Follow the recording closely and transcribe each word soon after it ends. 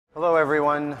Hello,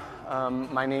 everyone.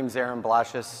 My name's Aaron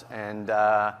Blasius, and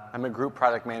I'm a group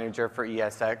product manager for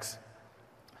ESX.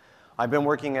 I've been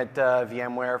working at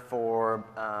VMware for,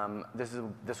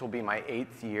 this will be my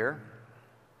 8th year.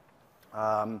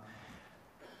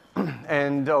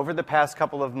 And over the past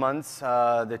couple of months,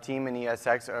 the team in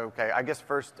ESX, okay, I guess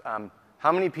first,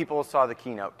 how many people saw the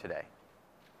keynote today?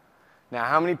 Now,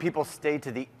 how many people stayed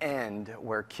to the end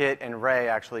where Kit and Ray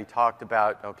actually talked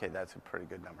about, okay, that's a pretty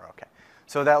good number, okay.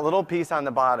 So that little piece on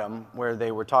the bottom where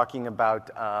they were talking about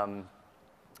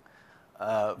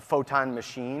photon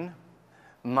machine,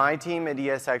 my team at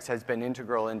ESX has been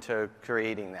integral into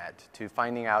creating that, to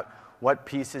finding out what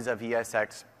pieces of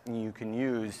ESX you can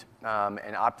use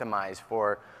and optimize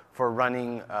for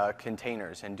running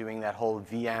containers and doing that whole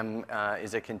VM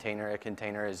is a container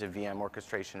is a VM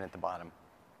orchestration at the bottom.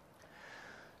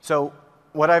 So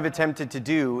what I've attempted to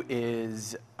do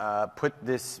is put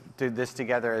this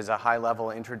together as a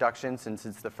high-level introduction, since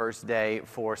it's the first day,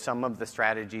 for some of the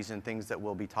strategies and things that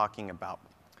we'll be talking about.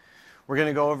 We're going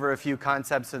to go over a few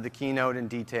concepts of the keynote in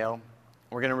detail.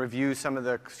 We're going to review some of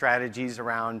the strategies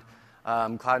around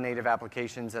cloud-native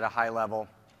applications at a high level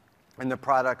and the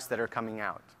products that are coming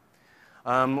out.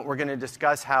 We're going to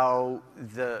discuss how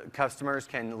the customers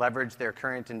can leverage their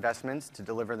current investments to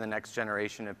deliver the next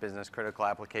generation of business-critical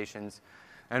applications,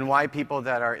 and why people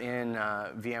that are in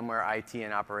VMware IT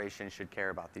and operations should care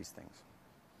about these things.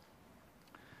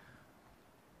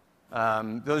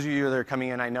 Those of you that are coming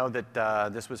in, I know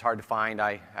that this was hard to find.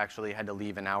 I actually had to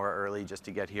leave an hour early just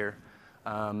to get here.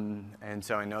 And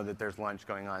so I know that there's lunch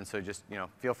going on. So just,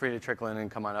 feel free to trickle in and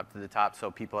come on up to the top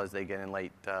so people, as they get in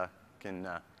late, can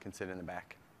sit in the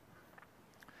back.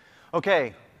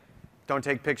 Okay, don't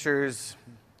take pictures.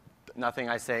 Nothing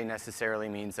I say necessarily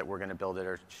means that we're going to build it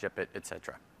or ship it,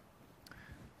 etc.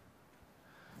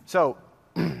 So,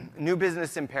 new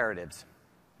business imperatives.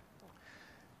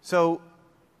 So,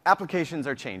 applications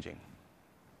are changing.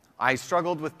 I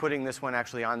struggled with putting this one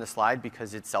actually on the slide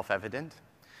because it's self-evident.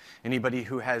 Anybody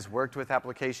who has worked with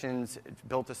applications,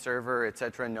 built a server,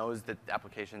 etc., knows that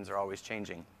applications are always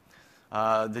changing.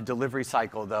 The delivery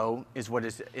cycle, though, is what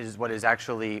is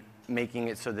actually making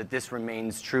it so that this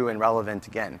remains true and relevant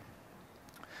again.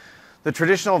 The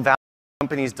traditional value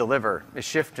companies deliver is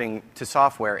shifting to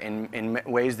software in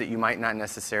ways that you might not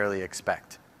necessarily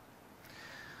expect.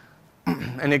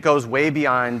 And it goes way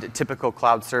beyond typical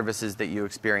cloud services that you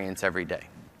experience every day.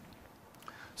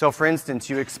 So for instance,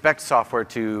 you expect software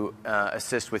to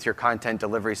assist with your content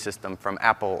delivery system from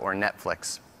Apple or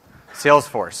Netflix.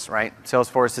 Salesforce, right?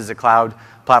 Salesforce is a cloud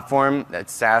platform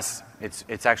that's SaaS.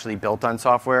 It's actually built on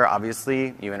software,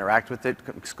 obviously. You interact with it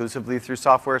exclusively through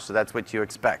software, so that's what you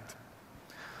expect.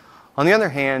 On the other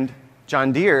hand,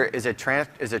 John Deere is a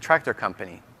tractor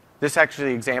company. This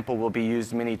actually example will be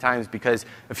used many times because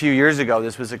a few years ago,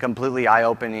 this was a completely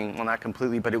eye-opening, well, not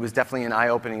completely, but it was definitely an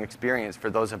eye-opening experience for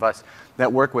those of us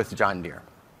that work with John Deere.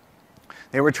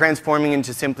 They were transforming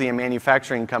into simply a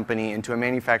manufacturing company into a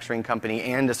manufacturing company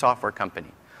and a software company.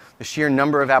 The sheer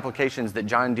number of applications that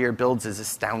John Deere builds is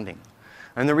astounding.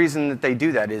 And the reason that they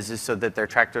do that is so that their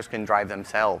tractors can drive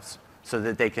themselves, so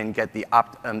that they can get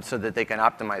so that they can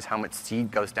optimize how much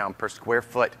seed goes down per square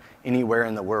foot anywhere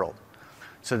in the world,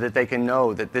 so that they can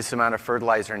know that this amount of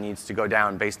fertilizer needs to go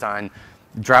down based on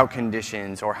drought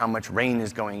conditions or how much rain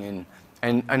is going in.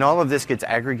 And all of this gets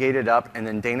aggregated up, and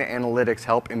then data analytics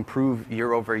help improve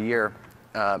year-over-year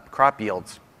crop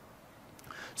yields.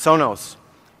 Sonos,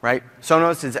 right?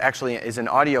 Sonos is an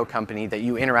audio company that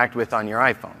you interact with on your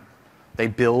iPhone. They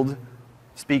build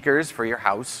speakers for your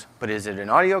house, but is it an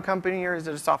audio company or is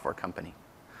it a software company?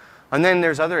 And then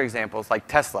there's other examples like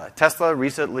Tesla. Tesla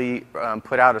recently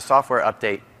put out a software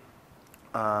update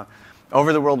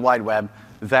over the World Wide Web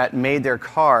that made their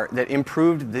car, that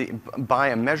improved by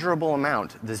a measurable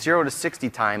amount, the 0 to 60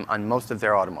 time on most of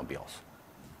their automobiles.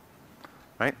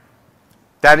 Right?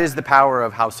 That is the power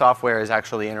of how software is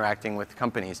actually interacting with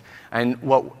companies. And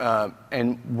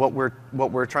what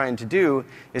we're trying to do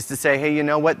is to say, hey, you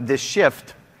know what? This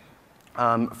shift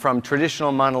from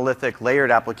traditional monolithic layered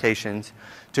applications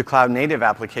to cloud-native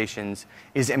applications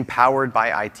is empowered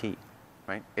by IT.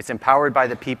 Right? It's empowered by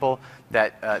the people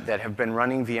that have been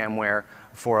running VMware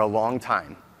for a long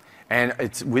time. And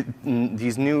it's with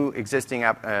these new existing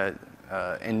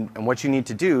and what you need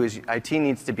to do is IT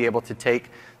needs to be able to take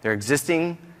their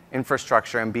existing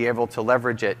infrastructure and be able to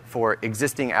leverage it for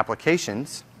existing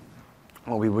applications,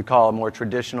 what we would call a more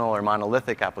traditional or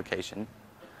monolithic application,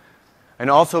 and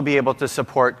also be able to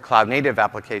support cloud-native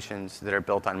applications that are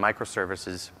built on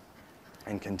microservices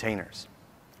and containers,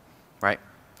 right?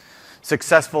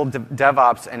 Successful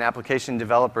DevOps and application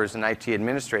developers and IT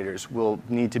administrators will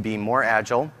need to be more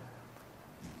agile.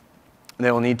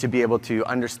 They will need to be able to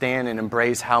understand and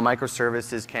embrace how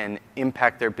microservices can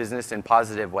impact their business in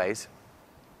positive ways.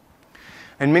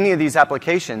 And many of these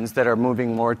applications that are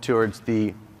moving more towards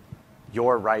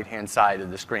your right-hand side of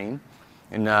the screen,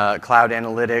 in cloud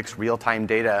analytics, real-time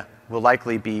data, will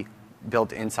likely be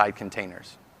built inside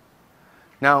containers.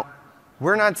 Now,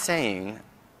 we're not saying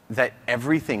that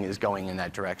everything is going in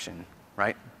that direction,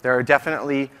 right? There are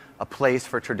definitely a place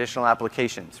for traditional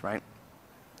applications, right?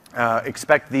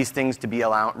 Expect these things to be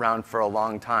around for a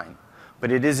long time.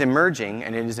 But it is emerging,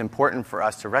 and it is important for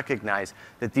us to recognize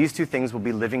that these two things will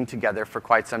be living together for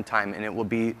quite some time, and it will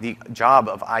be the job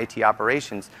of IT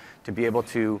operations to be able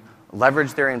to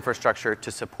leverage their infrastructure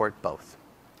to support both.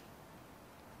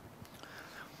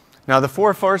 Now, the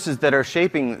four forces that are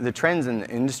shaping the trends in the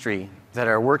industry that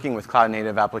are working with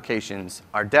cloud-native applications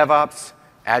are DevOps,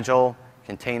 Agile,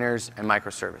 containers, and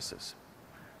microservices.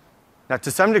 Now,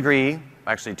 to some degree,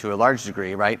 actually to a large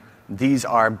degree, right, these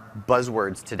are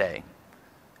buzzwords today.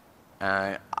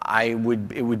 It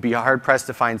would be hard-pressed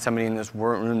to find somebody in this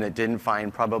room that didn't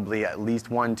find probably at least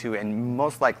one, two, and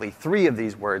most likely three of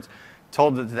these words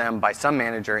told to them by some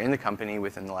manager in the company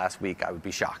within the last week. I would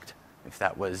be shocked if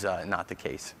that was not the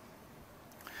case.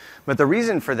 But the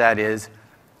reason for that is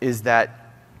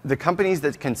that the companies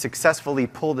that can successfully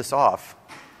pull this off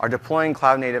are deploying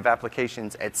cloud-native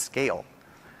applications at scale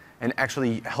and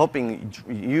actually helping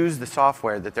use the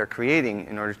software that they're creating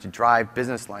in order to drive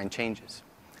business line changes,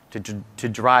 to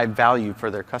drive value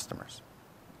for their customers.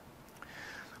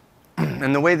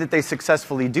 And the way that they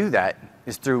successfully do that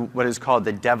is through what is called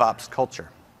the DevOps culture,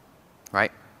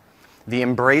 right? The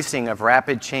embracing of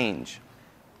rapid change.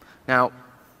 Now,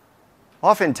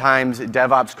 oftentimes,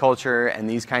 DevOps culture and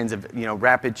these kinds of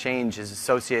rapid change is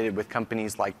associated with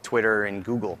companies like Twitter and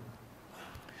Google.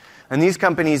 And these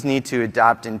companies need to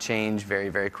adopt and change very,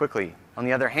 very quickly. On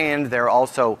the other hand,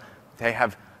 they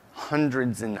have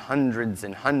hundreds and hundreds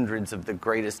and hundreds of the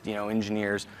greatest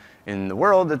engineers in the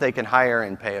world that they can hire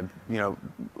and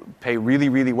pay really,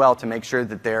 really well to make sure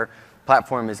that their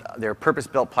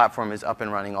purpose-built platform is up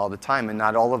and running all the time. And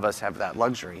not all of us have that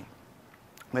luxury.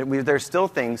 But there's still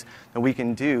things that we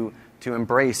can do to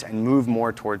embrace and move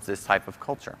more towards this type of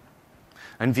culture.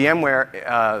 And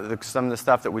VMware, some of the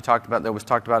stuff that was talked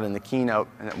about in the keynote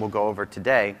and that we'll go over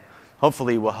today,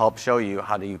 hopefully will help show you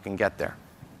how you can get there.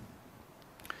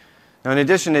 Now, in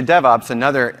addition to DevOps,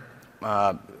 another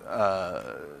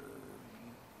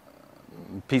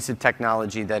piece of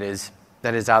technology that is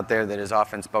out there that is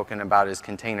often spoken about is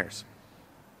containers.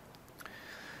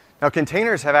 Now,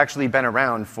 containers have actually been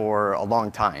around for a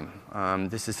long time.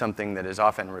 This is something that is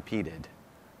often repeated.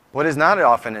 What is not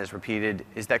often as repeated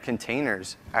is that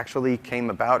containers actually came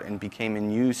about and became in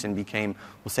use and became,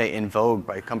 we'll say, in vogue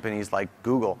by companies like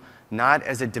Google, not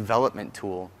as a development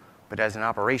tool, but as an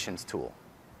operations tool.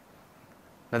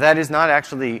 Now, that is not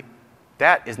actually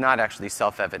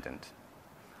self-evident.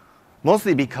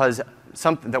 Mostly because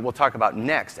something that we'll talk about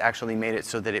next actually made it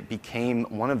so that it became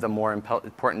one of the more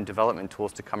important development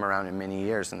tools to come around in many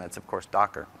years, and that's, of course,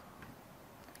 Docker.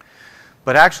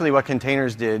 But actually what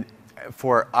containers did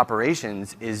for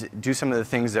operations is do some of the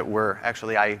things that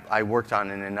I worked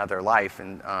on in another life,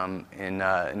 and in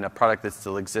a product that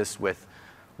still exists with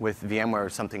VMware,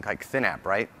 something like ThinApp,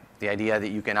 right? The idea that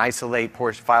you can isolate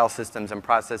file systems and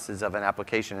processes of an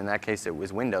application. In that case, it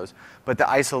was Windows. But the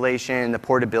isolation, the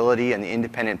portability, and the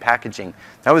independent packaging,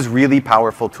 that was a really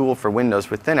powerful tool for Windows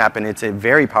with ThinApp, and it's a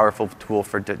very powerful tool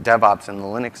for DevOps in the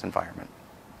Linux environment.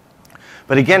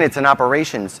 But again, it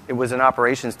was an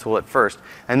operations tool at first.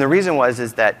 And the reason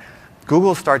is that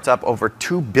Google starts up over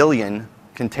 2 billion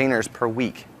containers per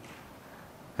week.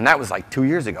 And that was like 2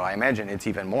 years ago. I imagine it's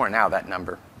even more now, that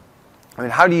number.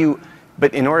 I mean,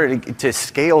 but in order to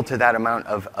scale to that amount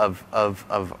of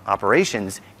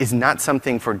operations is not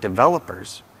something for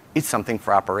developers. It's something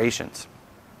for operations.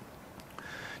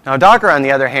 Now, Docker, on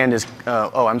the other hand, is,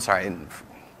 let's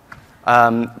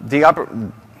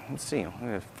see, I'm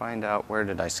going to find out, where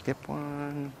did I skip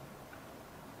one?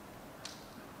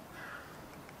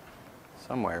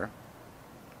 Somewhere.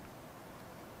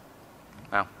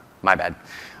 Oh, my bad.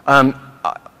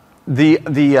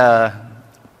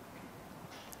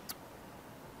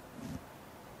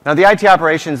 Now, the IT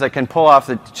operations that can pull off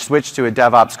the switch to a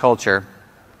DevOps culture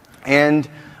and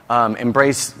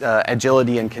embrace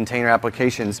agility in container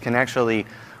applications can actually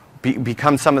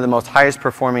become some of the most highest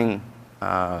performing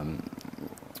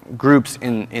groups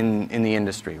in the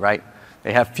industry, right?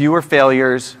 They have fewer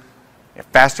failures,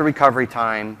 faster recovery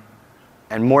time,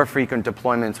 and more frequent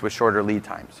deployments with shorter lead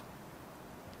times.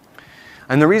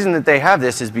 And the reason that they have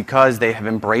this is because they have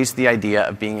embraced the idea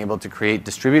of being able to create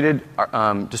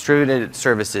distributed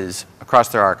services across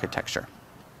their architecture.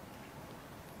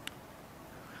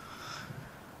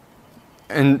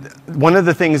 And one of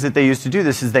the things that they used to do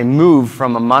this is they moved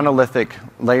from a monolithic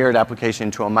layered application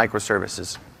to a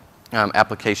microservices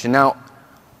application. Now,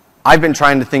 I've been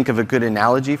trying to think of a good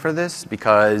analogy for this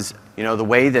because, you know, the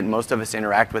way that most of us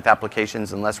interact with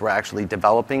applications, unless we're actually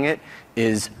developing it,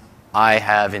 is I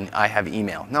have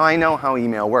email. Now, I know how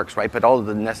email works, right? But all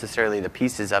of necessarily the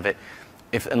pieces of it,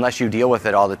 unless you deal with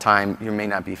it all the time, you may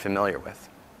not be familiar with.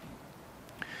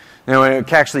 Now,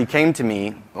 it actually came to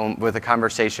me with a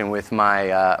conversation with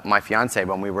my fiance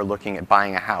when we were looking at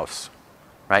buying a house,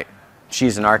 right?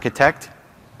 She's an architect,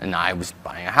 and I was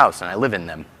buying a house, and I live in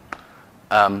them.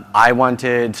 I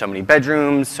wanted so many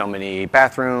bedrooms, so many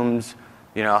bathrooms,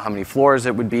 you know, how many floors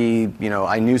it would be. You know,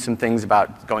 I knew some things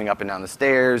about going up and down the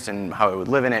stairs and how I would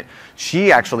live in it.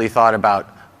 She actually thought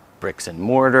about bricks and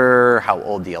mortar, how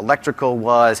old the electrical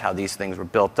was, how these things were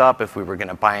built up, if we were going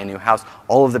to buy a new house,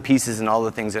 all of the pieces and all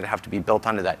the things that have to be built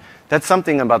onto that. That's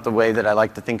something about the way that I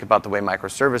like to think about the way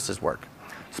microservices work.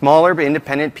 Smaller but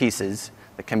independent pieces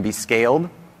that can be scaled,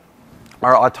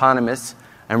 are autonomous,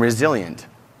 and resilient,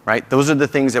 right? Those are the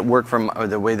things that work from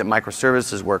the way that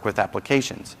microservices work with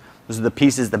applications. Those are the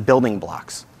pieces, the building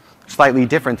blocks. Slightly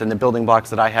different than the building blocks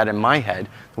that I had in my head,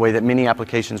 the way that many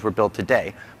applications were built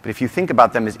today. But if you think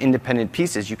about them as independent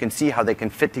pieces, you can see how they can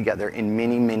fit together in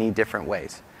many, many different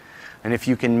ways. And if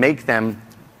you can make them,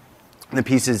 the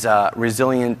pieces,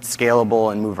 resilient,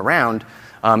 scalable, and move around,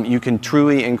 you can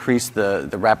truly increase the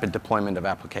rapid deployment of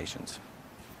applications.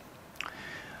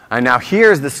 And now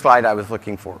here's the slide I was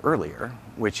looking for earlier,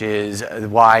 which is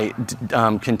why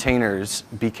containers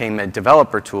became a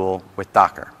developer tool with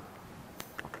Docker.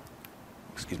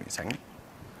 Excuse me a second.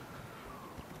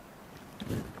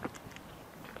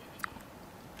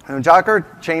 And Docker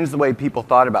changed the way people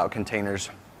thought about containers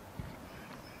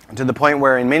to the point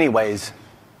where, in many ways,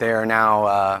 they're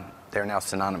now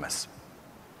synonymous.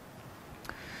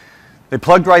 They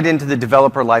plugged right into the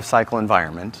developer lifecycle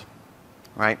environment,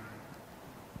 right?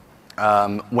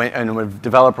 And a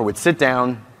developer would sit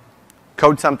down,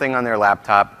 code something on their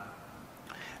laptop,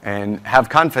 and have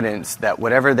confidence that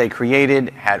whatever they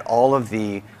created had all of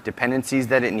the dependencies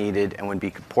that it needed and would be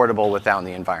portable within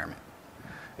the environment.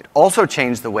 It also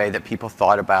changed the way that people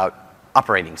thought about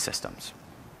operating systems,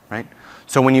 right?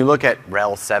 So when you look at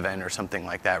RHEL 7 or something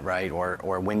like that, right,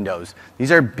 or Windows,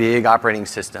 these are big operating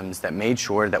systems that made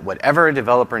sure that whatever a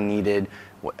developer needed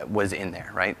was in there,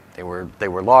 right? They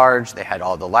were large, they had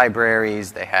all the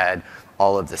libraries, they had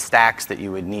all of the stacks that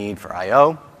you would need for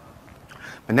I/O.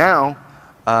 But now,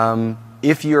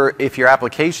 if your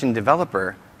application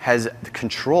developer has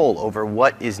control over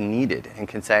what is needed and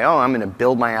can say, oh, I'm going to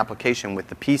build my application with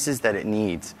the pieces that it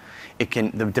needs,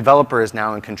 the developer is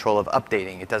now in control of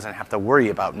updating. It doesn't have to worry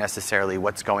about necessarily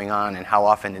what's going on and how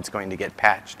often it's going to get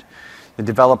patched. The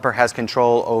developer has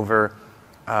control over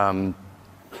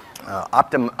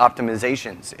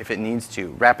optimizations if it needs to,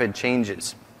 rapid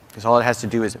changes, because all it has to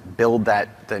do is build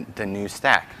the new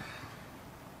stack.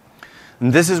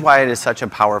 And this is why it is such a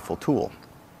powerful tool,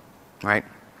 right?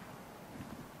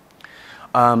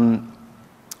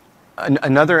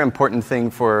 Another important thing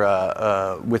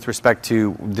with respect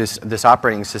to this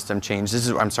operating system change,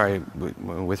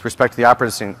 with respect to the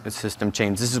operating system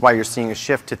change, this is why you're seeing a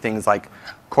shift to things like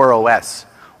Core OS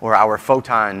or our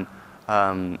Photon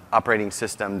operating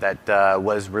system that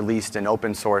was released in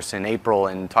open source in April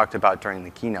and talked about during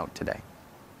the keynote today.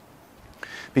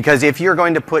 Because if you're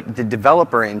going to put the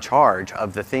developer in charge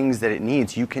of the things that it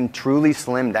needs, you can truly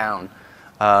slim down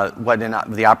what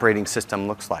the operating system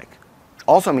looks like.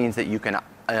 Also means that you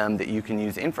can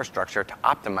use infrastructure to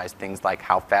optimize things like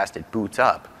how fast it boots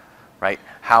up, right?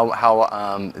 How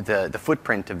the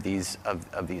footprint of these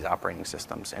operating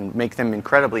systems, and make them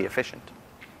incredibly efficient.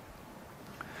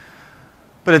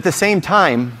 But at the same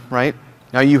time, right?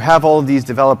 Now you have all of these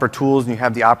developer tools, and you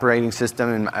have the operating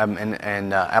system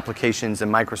and applications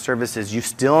and microservices. You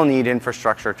still need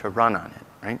infrastructure to run on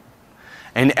it, right?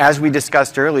 And as we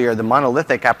discussed earlier, the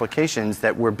monolithic applications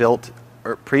that were built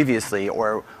previously,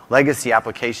 or legacy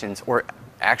applications, or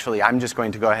actually I'm just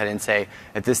going to go ahead and say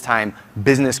at this time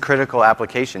business critical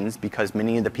applications, because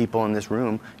many of the people in this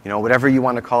room, you know, whatever you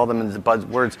want to call them as the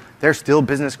buzzwords, they're still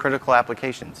business critical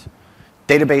applications.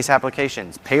 Database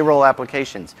applications, payroll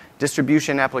applications,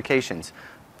 distribution applications,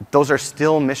 those are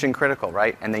still mission critical,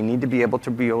 right? And they need to be able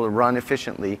to run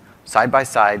efficiently side by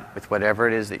side with whatever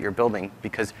it is that you're building,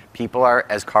 because people are,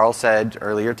 as Carl said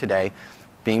earlier today,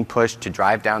 being pushed to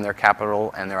drive down their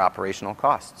capital and their operational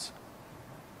costs.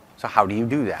 So how do you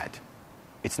do that?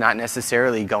 It's not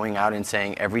necessarily going out and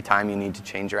saying every time you need to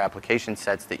change your application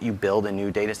sets that you build a new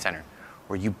data center,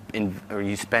 or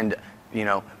you spend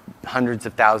hundreds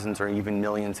of thousands or even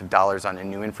millions of dollars on a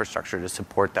new infrastructure to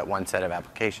support that one set of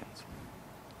applications.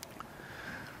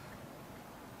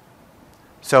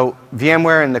 So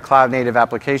VMware and the cloud-native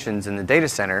applications in the data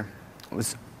center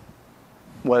was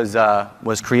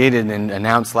created and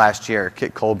announced last year.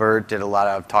 Kit Colbert did a lot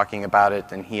of talking about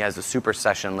it, and he has a super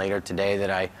session later today that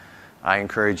I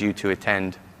encourage you to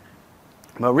attend.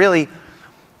 But really,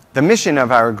 the mission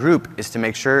of our group is to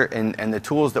make sure, and the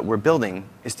tools that we're building,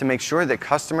 is to make sure that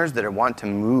customers that want to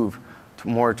move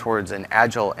more towards an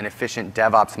agile and efficient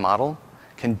DevOps model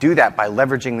can do that by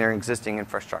leveraging their existing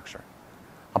infrastructure.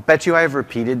 I'll bet you I've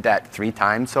repeated that 3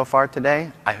 times so far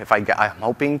today. I'm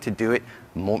hoping to do it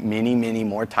many, many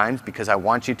more times because I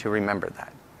want you to remember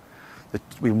that.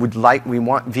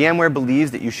 VMware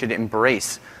believes that you should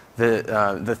embrace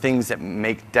the things that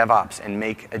make DevOps and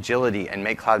make agility and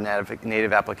make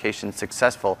cloud-native applications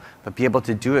successful, but be able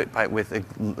to do it with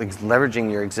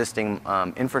leveraging your existing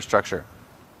infrastructure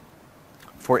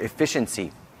for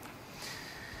efficiency.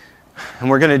 And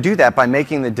we're going to do that by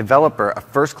making the developer a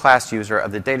first-class user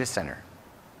of the data center,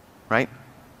 right?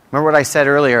 Remember what I said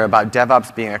earlier about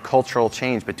DevOps being a cultural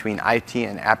change between IT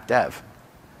and app dev?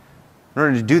 In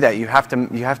order to do that, you have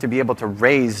to be able to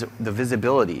raise the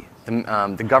visibility,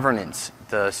 the governance,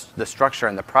 the structure,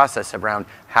 and the process around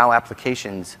how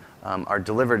applications are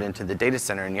delivered into the data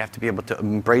center, and you have to be able to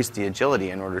embrace the agility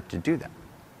in order to do that.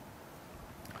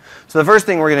 So the first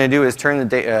thing we're going to do is turn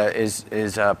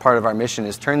the part of our mission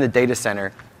is turn the data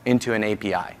center into an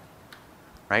API,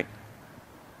 right?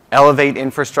 Elevate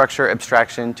infrastructure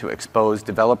abstraction to expose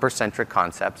developer-centric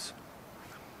concepts,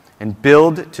 and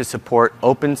build to support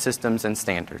open systems and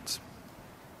standards.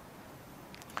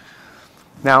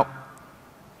 Now,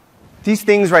 these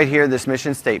things right here, this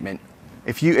mission statement,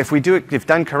 if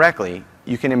done correctly,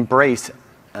 you can embrace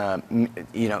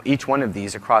each one of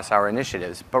these across our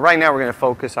initiatives. But right now we're going to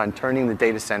focus on turning the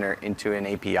data center into an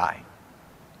API.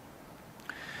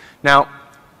 Now,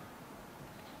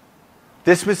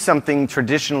 this was something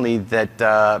traditionally that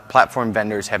platform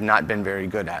vendors have not been very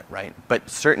good at, right? But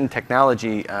certain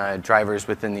technology drivers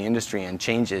within the industry and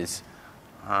changes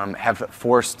have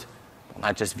forced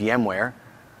not just VMware,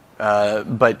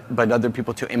 but other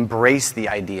people to embrace the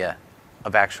idea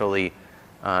of actually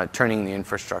turning the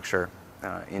infrastructure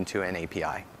into an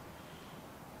API.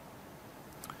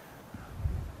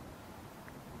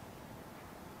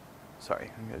 Sorry,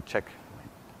 I'm going to check my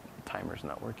timer's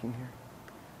not working here.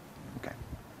 Okay.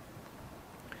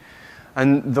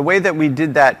 And the way that we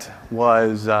did that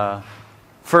was,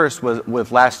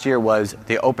 with last year was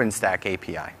the OpenStack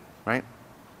API, right?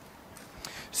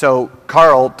 So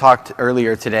Carl talked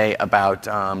earlier today about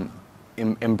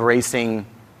embracing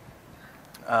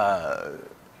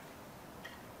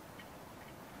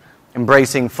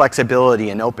flexibility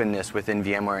and openness within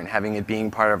VMware and having it being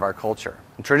part of our culture.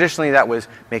 And traditionally, that was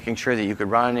making sure that you could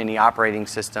run any operating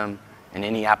system and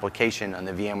any application on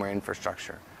the VMware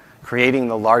infrastructure, creating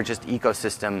the largest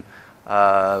ecosystem,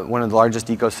 one of the largest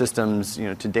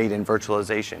ecosystems to date in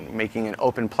virtualization, making an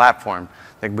open platform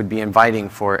that would be inviting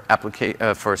for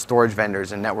storage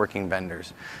vendors and networking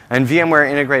vendors. And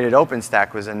VMware Integrated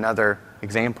OpenStack was another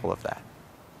example of that,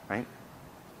 right?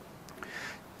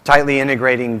 Tightly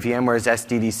integrating VMware's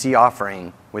SDDC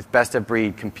offering with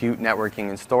best-of-breed compute, networking,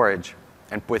 and storage,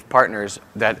 and with partners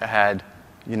that had,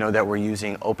 that were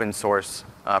using open source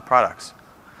products.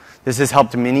 This has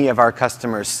helped many of our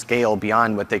customers scale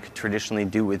beyond what they could traditionally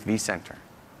do with vCenter.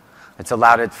 It's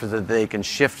allowed it so that they can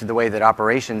shift the way that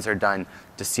operations are done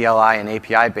to CLI and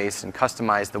API-based and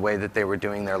customize the way that they were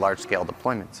doing their large-scale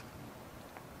deployments.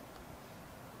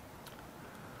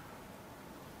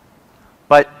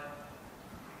 But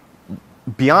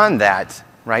beyond that,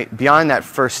 right, beyond that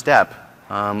first step,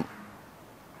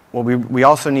 we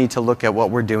also need to look at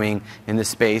what we're doing in the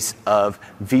space of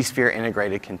vSphere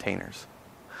integrated containers.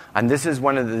 And this is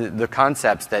one of the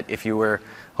concepts that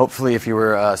hopefully if you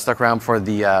were stuck around for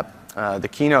the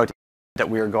keynote, that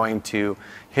we are going to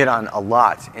hit on a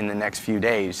lot in the next few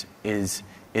days is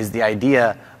the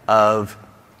idea of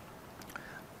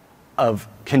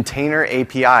container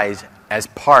APIs as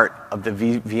part of the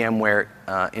VMware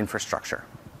infrastructure.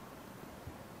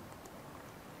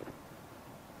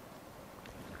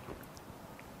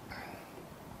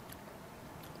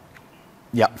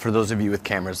 Yeah, for those of you with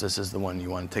cameras, this is the one you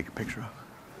want to take a picture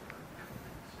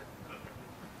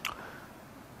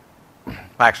of.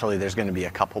 Actually, there's going to be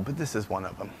a couple, but this is one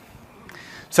of them.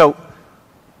 So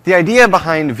the idea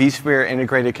behind vSphere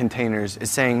integrated containers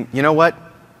is saying, you know what?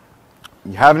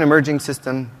 You have an emerging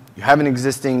system, You have an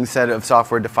existing set of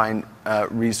software-defined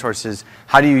resources.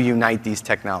 How do you unite these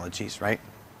technologies, right?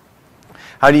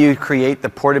 How do you create the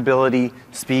portability,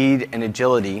 speed, and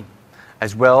agility,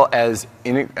 as well as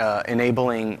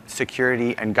enabling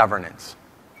security and governance?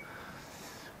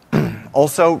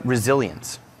 Also,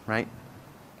 resilience, right?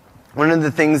 One of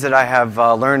the things that I have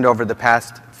learned over the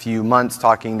past few months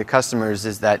talking to customers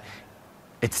is that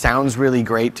it sounds really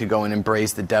great to go and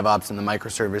embrace the DevOps and the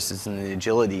microservices and the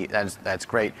agility. That's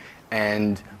great.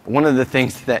 And one of the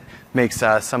things that makes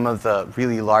some of the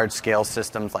really large-scale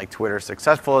systems like Twitter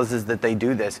successful is that they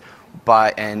do this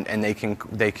and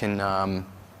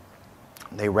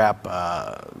they wrap,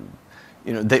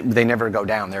 they never go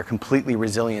down. They're completely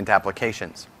resilient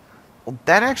applications. Well,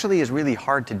 that actually is really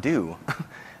hard to do.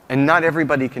 And not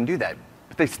everybody can do that.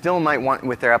 But they still might want,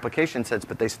 with their application sets,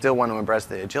 but they still want to embrace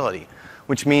the agility,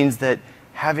 which means that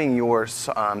having your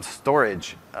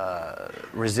storage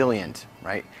resilient,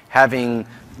 right? Having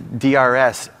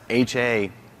DRS,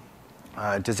 HA,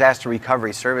 disaster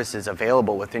recovery services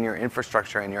available within your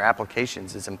infrastructure and your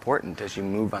applications is important as you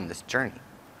move on this journey.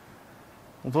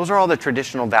 Well, those are all the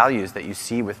traditional values that you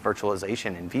see with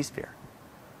virtualization in vSphere.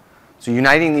 So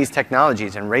uniting these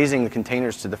technologies and raising the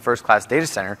containers to the first-class data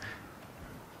center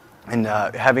and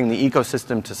having the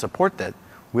ecosystem to support that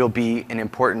will be an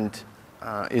important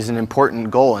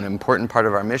goal, an important part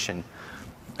of our mission,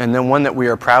 and then one that we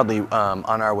are proudly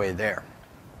on our way there.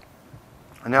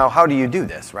 Now, how do you do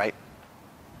this, right?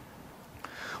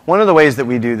 One of the ways that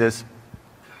we do this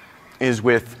is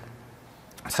with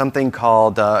something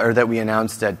called, or that we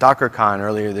announced at DockerCon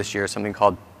earlier this year, something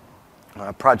called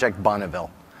Project Bonneville.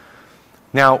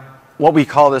 Now, what we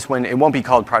call this it won't be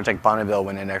called Project Bonneville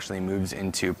when it actually moves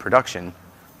into production,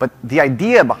 but the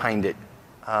idea behind it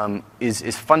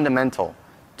is fundamental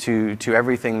to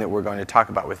everything that we're going to talk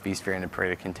about with vSphere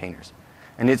integrated containers.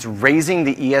 And it's raising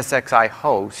the ESXi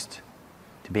host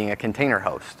to being a container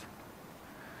host.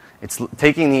 It's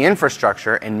taking the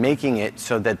infrastructure and making it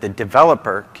so that the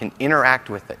developer can interact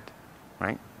with it,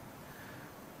 right?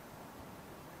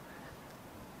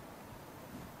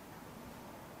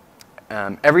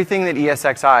 Everything that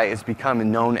ESXi has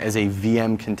become known as a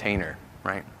VM container,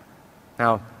 right?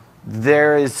 Now,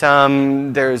 there's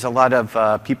a lot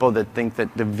of people that think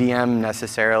that the VM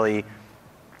necessarily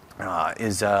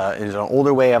is an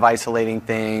older way of isolating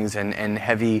things and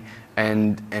heavy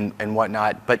and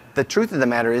whatnot. But the truth of the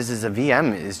matter is a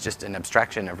VM is just an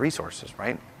abstraction of resources,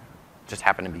 right? Just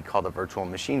happened to be called a virtual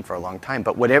machine for a long time.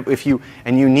 But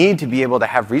you need to be able to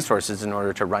have resources in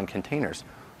order to run containers.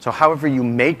 So however you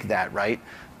make that, right,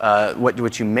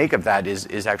 what you make of that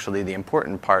is actually the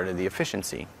important part of the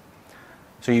efficiency.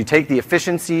 So you take the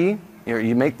efficiency,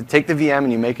 take the VM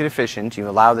and you make it efficient, you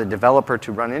allow the developer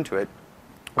to run into it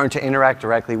or to interact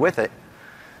directly with it,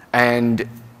 and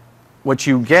what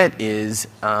you get is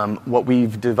what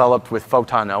we've developed with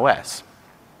Photon OS,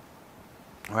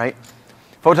 right?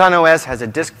 Photon OS has a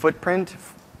disk footprint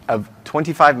of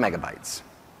 25 megabytes.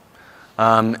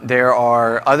 There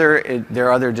are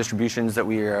other distributions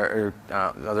that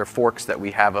other forks that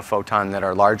we have of Photon that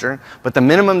are larger, but the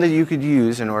minimum that you could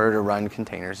use in order to run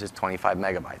containers is 25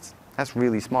 megabytes. That's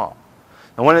really small.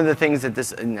 Now, one of the things that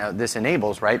this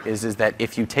enables, right, is that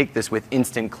if you take this with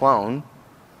instant clone,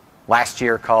 last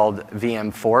year called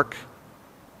VM Fork,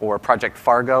 or Project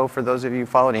Fargo, for those of you who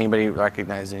followed, anybody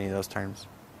recognize any of those terms?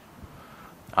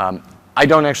 I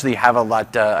don't actually have a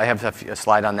lot, I have a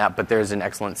slide on that, but there's an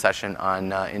excellent session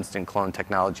on instant clone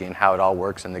technology and how it all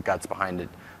works and the guts behind it.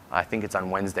 I think it's on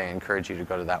Wednesday. I encourage you to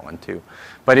go to that one too.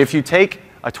 But if you take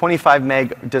a 25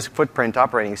 meg disk footprint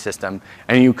operating system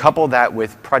and you couple that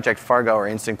with Project Fargo or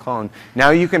instant clone, now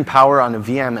you can power on a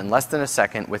VM in less than a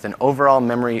second with an overall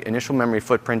initial memory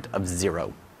footprint of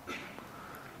 0.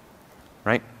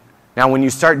 Right? Now, when you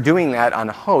start doing that on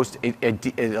a host,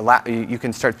 you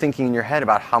can start thinking in your head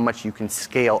about how much you can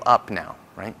scale up now,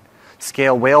 right?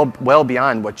 Scale well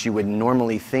beyond what you would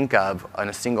normally think of on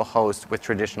a single host with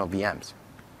traditional VMs.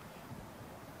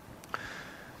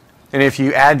 And if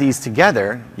you add these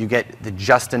together, you get the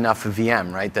just enough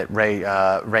VM, right, that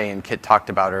Ray and Kit talked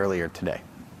about earlier today.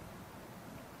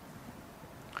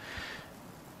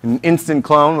 An instant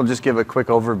clone, we'll just give a quick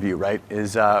overview, right,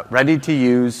 is ready to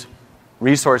use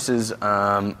resources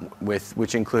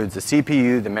which includes the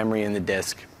CPU, the memory, and the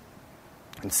disk,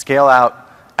 and scale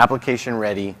out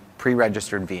application-ready,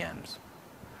 pre-registered VMs.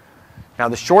 Now,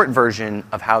 the short version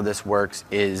of how this works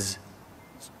is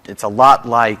it's a lot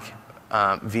like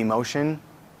vMotion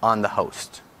on the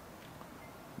host.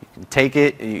 You can take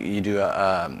it, you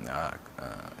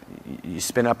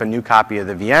spin up a new copy of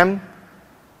the VM,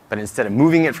 But instead of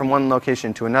moving it from one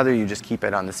location to another, you just keep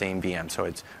it on the same VM, so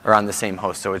it's, or on the same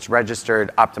host. So it's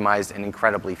registered, optimized, and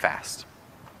incredibly fast.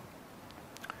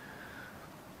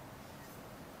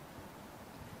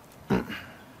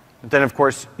 Then, of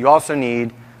course, you also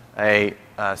need a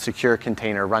secure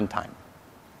container runtime,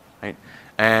 right?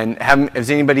 And is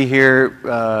anybody here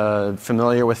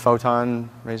familiar with Photon?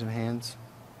 Raise of hands.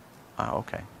 Oh,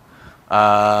 okay.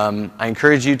 I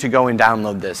encourage you to go and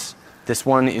download this. This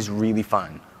one is really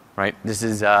fun, right? This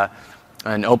is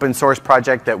an open source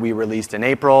project that we released in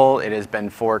April. It has been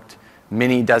forked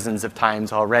many dozens of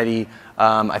times already.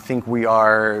 I think we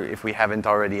are, if we haven't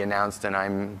already announced, and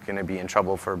I'm going to be in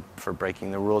trouble for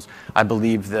breaking the rules, I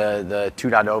believe the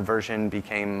 2.0 version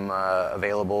became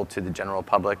available to the general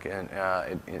public in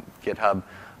GitHub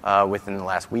within the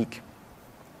last week.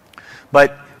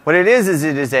 But what it is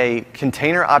it is a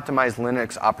container-optimized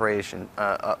Linux operation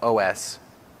OS,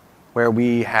 where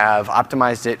we have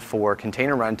optimized it for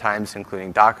container runtimes,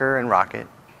 including Docker and Rocket.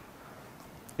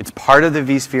 It's part of the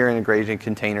vSphere integrated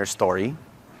container story.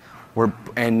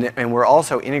 And we're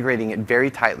also integrating it very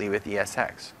tightly with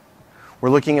ESX. We're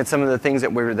looking at some of the things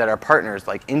that our partners,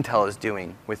 like Intel, is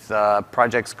doing with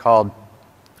projects called,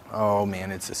 oh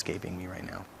man, it's escaping me right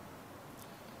now.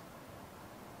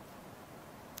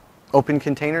 Open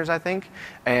containers, I think,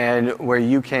 and where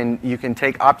you can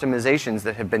take optimizations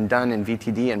that have been done in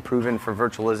VTD and proven for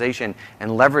virtualization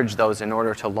and leverage those in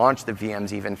order to launch the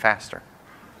VMs even faster.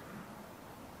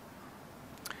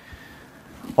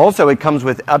 Also, it comes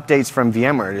with updates from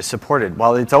VMware. It is supported.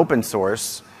 While it's open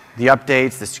source, the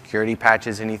updates, the security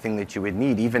patches, anything that you would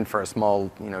need, even for a small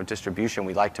distribution,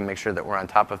 we like to make sure that we're on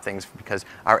top of things because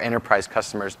our enterprise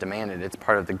customers demand it. It's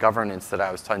part of the governance that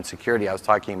and security I was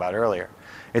talking about earlier.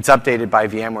 It's updated by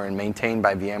VMware and maintained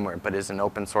by VMware, but is an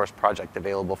open source project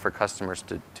available for customers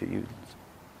to use.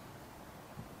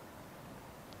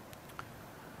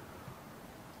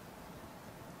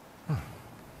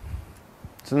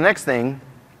 So the next thing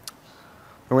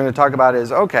we're going to talk about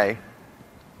is, okay,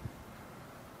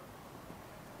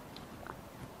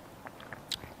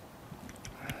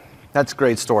 that's a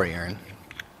great story, Aaron.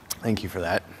 Thank you for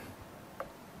that.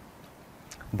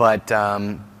 But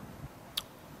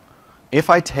if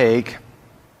I take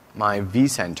my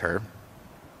vCenter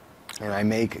and I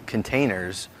make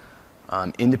containers,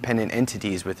 independent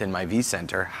entities within my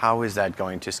vCenter, how is that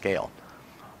going to scale?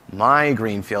 My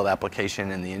greenfield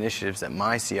application and the initiatives that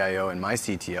my CIO and my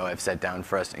CTO have set down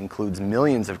for us includes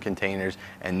millions of containers,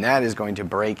 and that is going to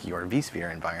break your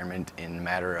vSphere environment in a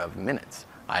matter of minutes.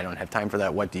 I don't have time for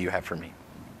that. What do you have for me?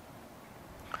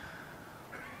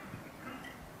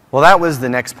 Well, that was the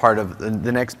next part of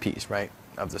the next piece, right,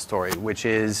 of the story, which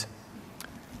is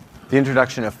the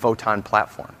introduction of Photon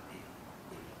Platform.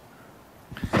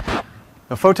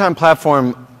 The Photon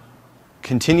Platform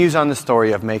continues on the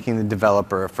story of making the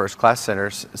developer a first-class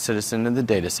citizen of the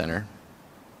data center,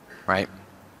 right?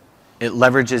 It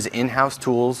leverages in-house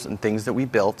tools and things that we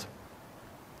built,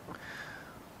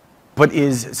 but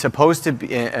is supposed to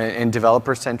be in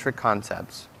developer-centric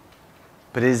concepts,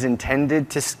 but is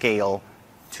intended to scale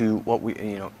to what we,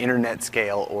 internet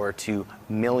scale, or to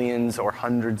millions or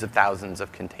hundreds of thousands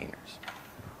of containers.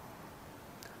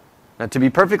 Now, to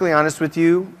be perfectly honest with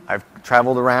you, I've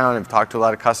traveled around, I've talked to a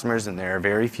lot of customers, and there are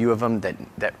very few of them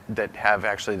that have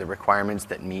actually the requirements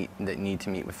that need to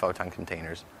meet with Photon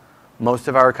containers. Most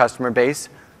of our customer base,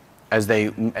 as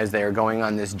they are going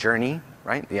on this journey,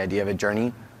 right? The idea of a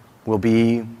journey will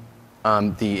be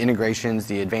the integrations,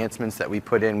 the advancements that we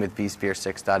put in with vSphere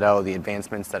 6.0, the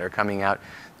advancements that are coming out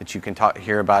that you can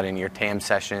hear about in your TAM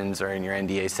sessions or in your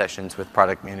NDA sessions with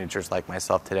product managers like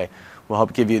myself today, will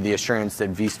help give you the assurance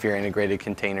that vSphere integrated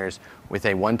containers with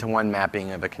a one-to-one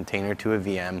mapping of a container to a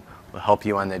VM will help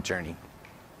you on that journey.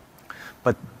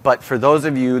 But for those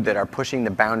of you that are pushing the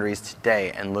boundaries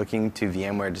today and looking to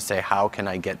VMware to say, how can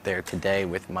I get there today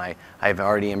with I've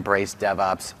already embraced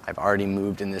DevOps, I've already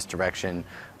moved in this direction,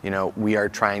 we are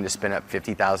trying to spin up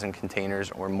 50,000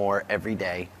 containers or more every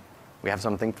day. We have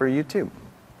something for you too.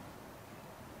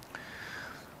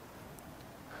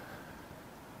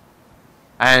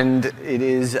 And it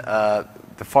is the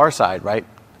far side, right?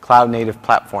 Cloud native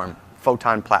platform,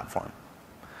 Photon Platform.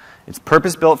 It's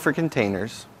purpose-built for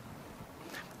containers.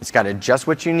 It's got a just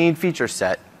what you need feature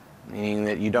set, meaning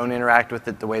that you don't interact with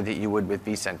it the way that you would with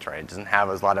vCenter. It doesn't have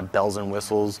a lot of bells and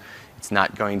whistles. It's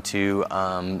not going to,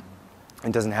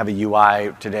 it doesn't have a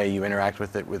UI today. You interact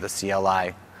with it with a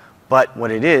CLI. But what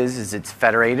it is it's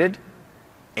federated,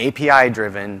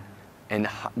 API-driven, and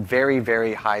very,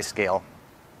 very high scale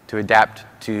to adapt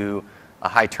to a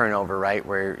high turnover, right,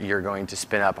 where you're going to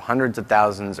spin up hundreds of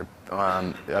thousands of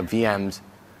VMs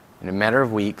in a matter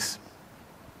of weeks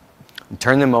and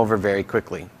turn them over very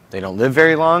quickly. They don't live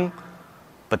very long,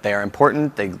 but they are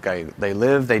important. They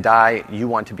live, they die. You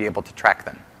want to be able to track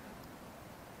them.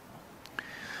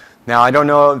 Now, I don't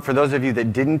know, for those of you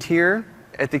that didn't hear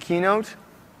at the keynote,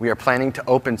 we are planning to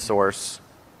open source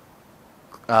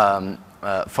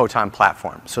Photon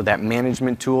platform. So that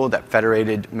management tool, that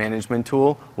federated management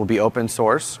tool, will be open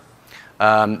source.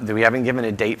 We haven't given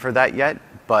a date for that yet,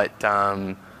 but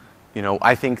you know,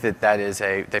 I think that is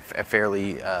a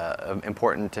fairly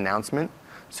important announcement.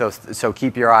 So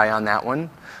keep your eye on that one,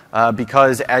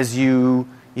 because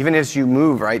even as you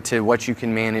move right to what you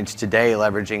can manage today,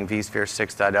 leveraging vSphere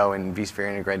 6.0 and vSphere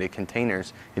integrated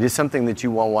containers, it is something that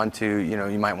you will want to,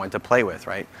 you might want to play with,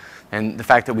 right? And the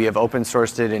fact that we have open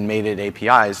sourced it and made it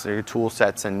APIs, there are tool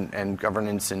sets and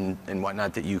governance and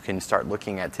whatnot that you can start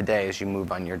looking at today as you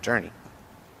move on your journey.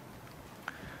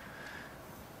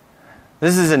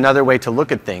 This is another way to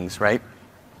look at things, right?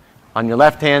 On your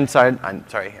left-hand side,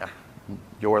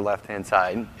 your left-hand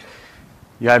side,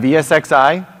 you have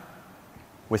ESXi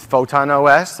with Photon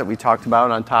OS that we talked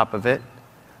about on top of it,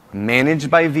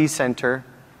 managed by vCenter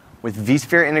with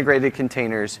vSphere integrated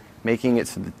containers, making it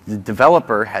so that the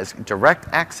developer has direct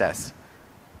access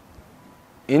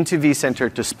into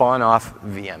vCenter to spawn off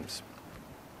VMs.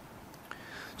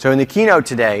 So in the keynote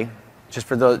today, just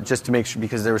to make sure,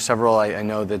 because there were several, I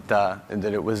know that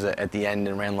it was at the end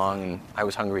and ran long, and I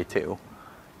was hungry too.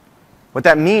 What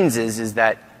that means is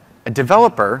that a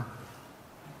developer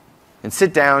can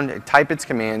sit down, type its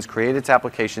commands, create its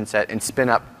application set, and spin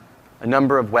up a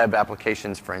number of web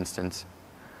applications, for instance.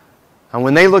 And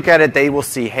when they look at it, they will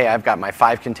see, hey, I've got my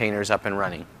 5 containers up and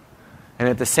running. And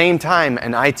at the same time,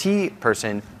 an IT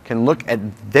person can look at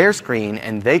their screen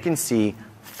and they can see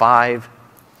 5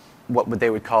 what they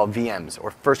would call VMs,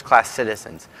 or first-class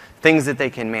citizens, things that they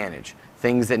can manage,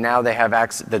 things that now they have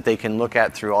access, that they can look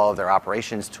at through all of their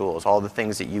operations tools, all the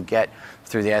things that you get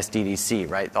through the SDDC,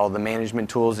 right? All the management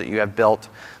tools that you have built,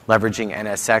 leveraging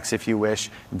NSX if you wish,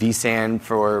 vSAN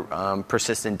for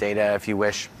persistent data if you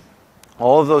wish.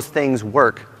 All of those things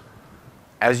work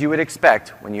as you would expect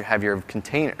when you have your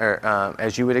container,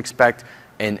 as you would expect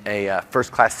a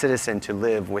first-class citizen to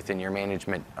live within your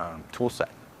management tool set.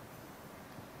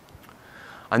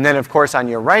 And then, of course, on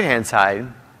your right-hand side,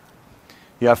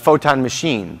 you have Photon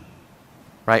Machine,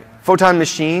 right? Photon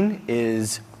Machine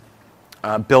is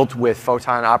built with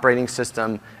Photon operating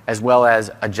system as well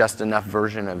as a just enough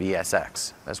version of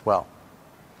ESX as well.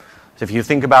 So if you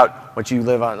think about what you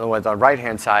live on the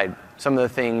right-hand side, some of the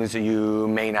things you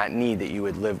may not need that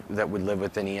would live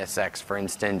within ESX, for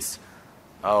instance,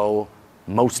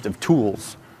 most of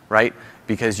tools, right?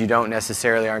 Because you aren't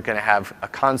going to have a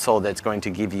console that's going to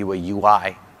give you a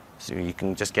UI. So you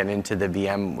can just get into the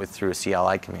VM through a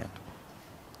CLI command.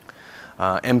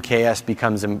 MKS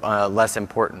becomes less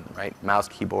important, right? Mouse,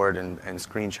 keyboard, and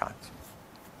screenshots.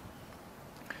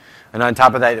 And on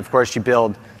top of that, of course, you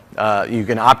can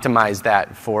optimize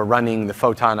that for running the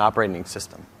Photon operating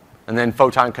system. And then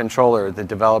Photon controller, the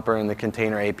developer and the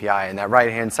container API. And that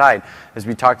right-hand side, as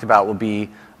we talked about, will be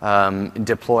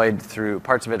deployed through,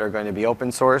 parts of it are going to be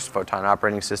open source, Photon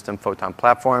operating system, Photon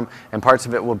platform, and parts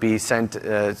of it will be sent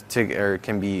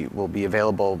will be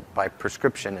available by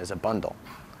prescription as a bundle.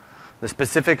 The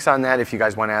specifics on that, if you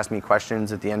guys want to ask me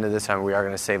questions at the end of this, we are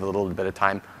going to save a little bit of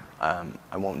time.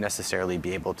 I won't necessarily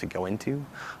be able to go into,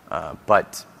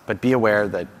 but be aware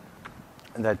that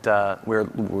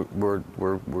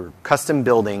we're custom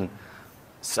building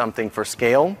something for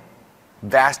scale,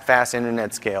 fast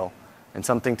internet scale, and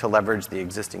something to leverage the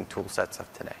existing tool sets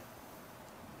of today.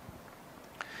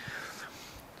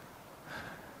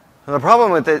 Now, the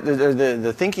problem with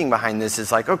the thinking behind this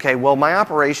is like, okay, well, my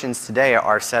operations today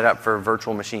are set up for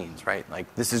virtual machines, right?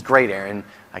 Like, this is great, Aaron.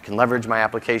 I can leverage my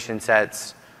application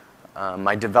sets.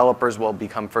 My developers will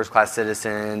become first-class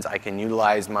citizens. I can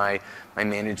utilize my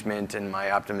management and my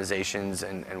optimizations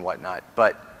and whatnot.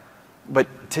 But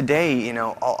today,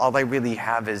 all I really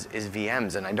have is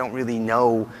VMs, and I don't really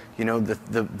know,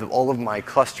 all of my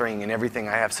clustering and everything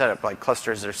I have set up. Like,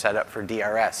 clusters are set up for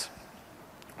DRS,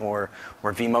 or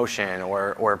vMotion,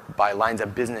 or by lines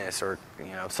of business, or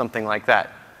something like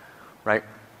that, right?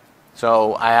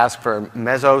 So I ask for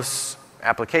Mesos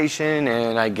application,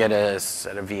 and I get a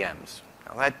set of VMs.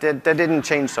 Now, that didn't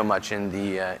change so much in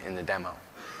the demo.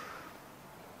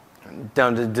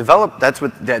 Down to develop, that's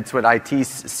what IT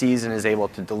sees and is able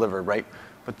to deliver, right?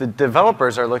 But the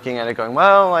developers are looking at it going,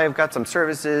 well, I've got some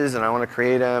services and I want to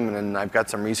create them, and then I've got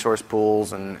some resource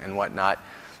pools and whatnot.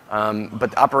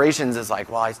 But operations is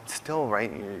like, well, I still,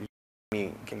 right,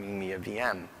 you're giving me a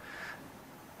VM.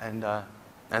 And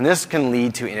And this can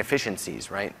lead to inefficiencies,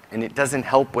 right? And it doesn't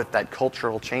help with that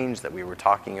cultural change that we were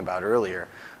talking about earlier,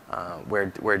 where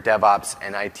DevOps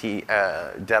and IT,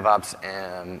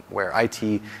 where IT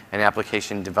and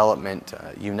application development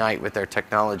unite with their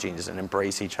technologies and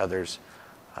embrace each other's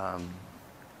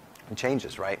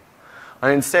changes, right?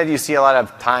 And instead, you see a lot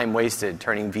of time wasted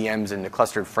turning VMs into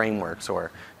clustered frameworks,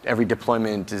 or every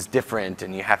deployment is different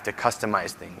and you have to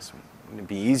customize things. It would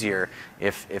be easier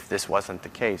if this wasn't the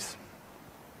case.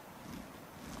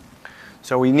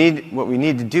 So what we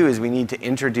need to do is we need to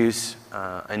introduce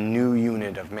a new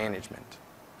unit of management.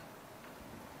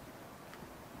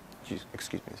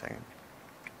 Excuse me a second.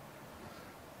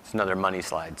 It's another money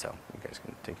slide, so you guys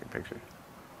can take your picture.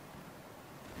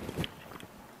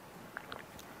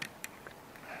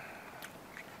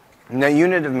 And that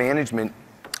unit of management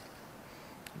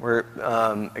we're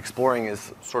exploring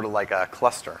is sort of like a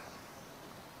cluster.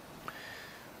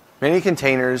 Many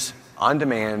containers on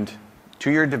demand to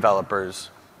your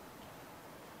developers,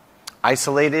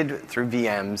 isolated through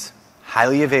VMs,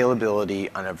 highly availability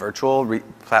on a virtual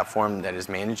platform that is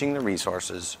managing the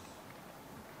resources,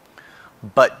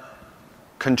 but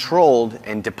controlled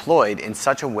and deployed in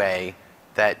such a way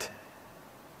that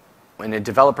when a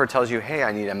developer tells you, hey,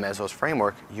 I need a Mesos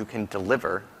framework, you can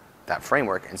deliver that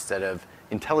framework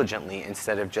intelligently,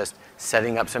 instead of just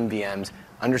setting up some VMs,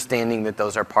 understanding that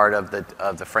those are part of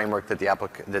the framework that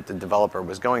the developer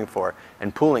was going for,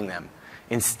 and pooling them.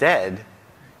 Instead,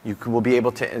 you will be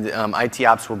able to, IT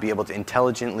ops will be able to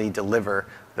intelligently deliver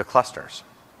the clusters.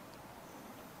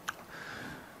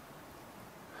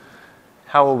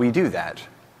 How will we do that?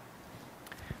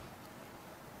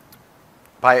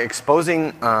 By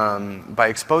exposing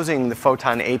the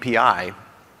Photon API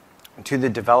to the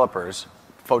developers,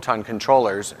 Photon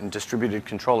controllers and distributed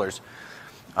controllers.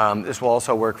 This will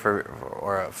also work for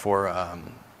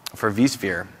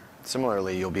vSphere.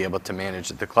 Similarly, you'll be able to manage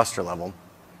at the cluster level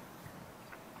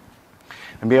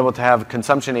and be able to have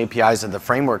consumption APIs of the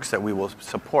frameworks that we will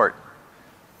support.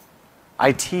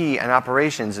 IT and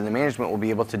operations and the management will be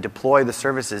able to deploy the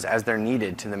services as they're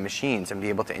needed to the machines and be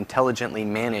able to intelligently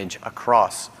manage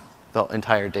across the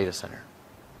entire data center.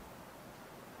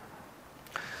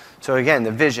 So again,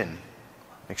 the vision.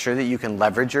 Make sure that you can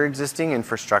leverage your existing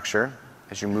infrastructure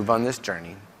as you move on this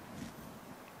journey.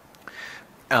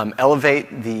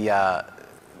 Elevate the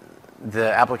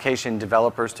application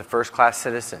developers to first-class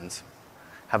citizens.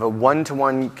 Have a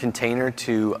one-to-one container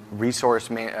to resource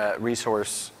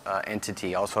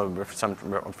entity, also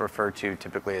referred to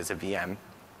typically as a VM,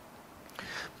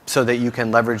 so that you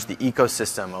can leverage the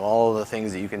ecosystem of all of the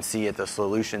things that you can see at the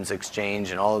Solutions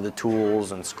Exchange and all of the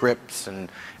tools and scripts and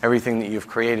everything that you've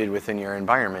created within your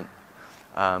environment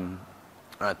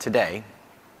today.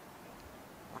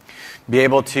 Be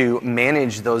able to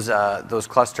manage those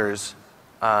clusters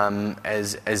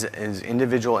as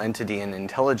individual entity and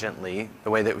intelligently,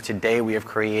 the way that today we have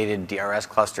created DRS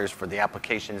clusters for the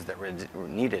applications that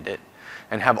needed it,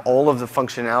 and have all of the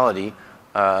functionality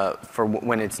for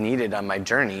when it's needed on my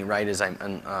journey, right? As I'm,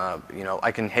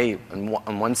 I can, hey,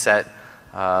 on one set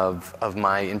of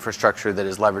my infrastructure that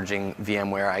is leveraging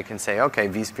VMware, I can say, okay,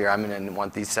 vSphere, I'm going to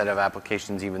want these set of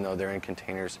applications, even though they're in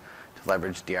containers, to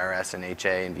leverage DRS and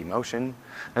HA and vMotion.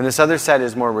 And this other set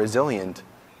is more resilient,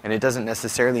 and it doesn't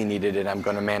necessarily need it, and I'm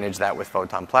going to manage that with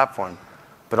Photon Platform.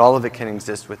 But all of it can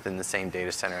exist within the same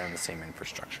data center and the same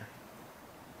infrastructure.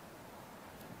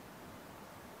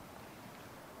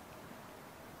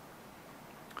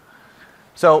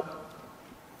 So,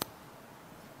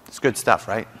 it's good stuff,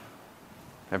 right?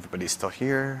 Everybody's still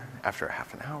here after a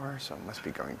half an hour, so it must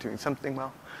be doing something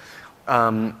well.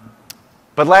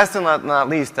 But last and not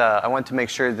least, I want to make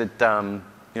sure that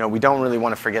we don't really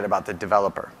want to forget about the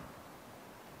developer.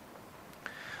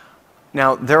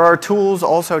 Now, there are tools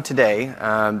also today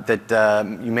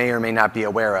that you may or may not be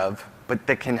aware of, but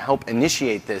that can help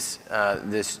initiate this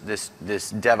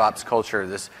DevOps culture,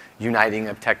 this uniting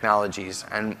of technologies.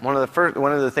 And one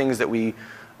of the things that we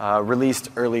released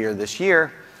earlier this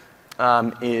year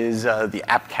is the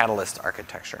App Catalyst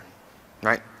architecture,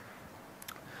 right?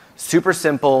 Super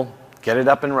simple, get it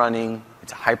up and running.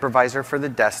 It's a hypervisor for the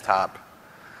desktop.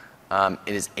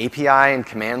 It is API and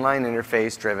command line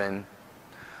interface driven.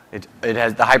 It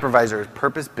has the hypervisor is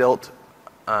purpose built.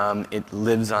 It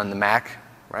lives on the Mac,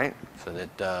 right? So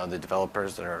that the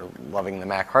developers that are loving the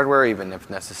Mac hardware, even if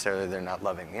necessarily they're not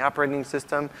loving the operating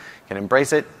system, can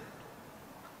embrace it.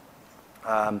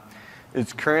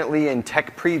 It's currently in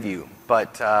tech preview,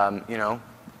 but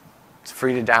it's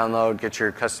free to download. Get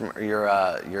your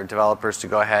developers to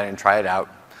go ahead and try it out.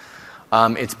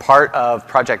 It's part of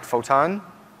Project Photon,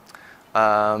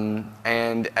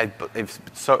 and it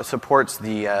supports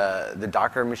the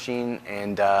Docker machine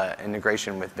and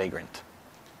integration with Vagrant.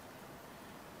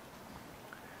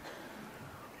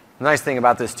 The nice thing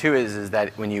about this too is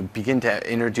that when you begin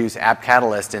to introduce App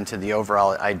Catalyst into the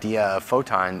overall idea of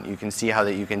Photon, you can see how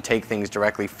that you can take things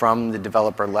directly from the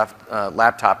developer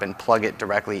laptop and plug it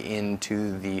directly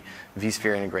into the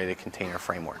vSphere integrated container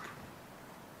framework.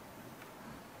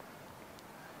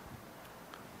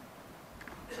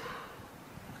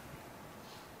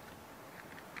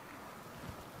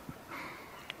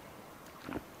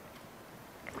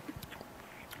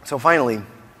 So finally,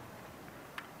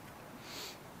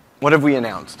 what have we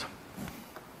announced?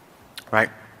 Right?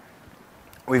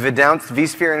 We've announced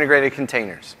vSphere integrated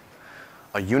containers,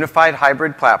 a unified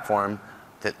hybrid platform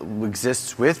that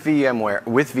exists with VMware,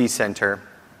 with vCenter,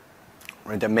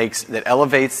 that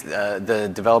elevates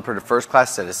the developer to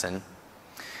first-class citizen.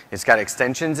 It's got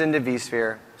extensions into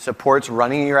vSphere, supports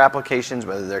running your applications,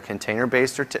 whether they're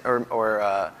container-based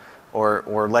or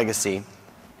legacy.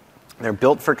 They're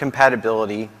built for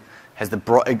compatibility,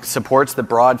 supports the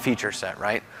broad feature set,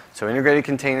 right? So integrated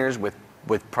containers with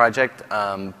Project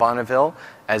Bonneville,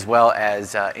 as well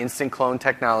as instant clone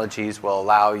technologies, will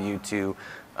allow you to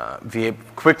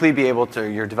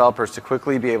your developers to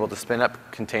quickly be able to spin up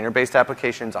container-based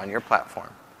applications on your platform,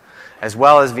 as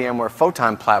well as VMware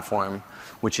Photon platform,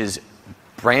 which is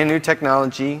brand new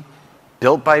technology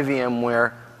built by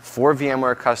VMware for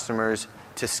VMware customers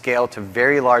to scale to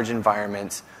very large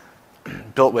environments,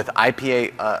 built with API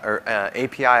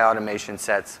automation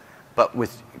sets, but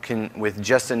with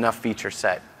just enough feature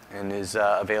set, and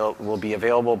will be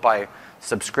available by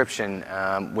subscription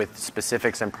with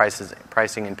specifics and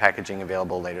pricing and packaging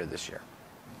available later this year.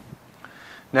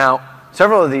 Now,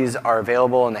 several of these are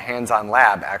available in the hands-on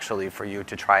lab actually for you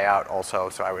to try out also.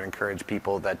 So I would encourage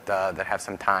people that have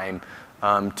some time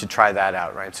to try that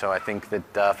out, right? So I think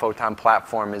that Photon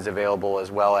platform is available, as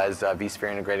well as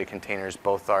vSphere integrated containers.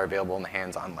 Both are available in the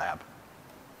hands-on lab.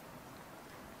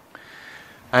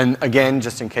 And again,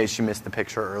 just in case you missed the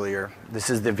picture earlier, this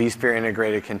is the vSphere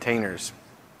integrated containers.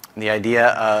 The idea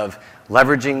of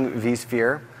leveraging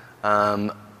vSphere,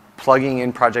 plugging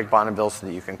in Project Bonneville so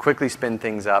that you can quickly spin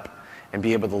things up and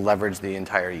be able to leverage the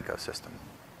entire ecosystem.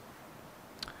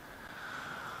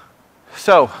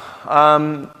 So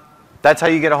that's how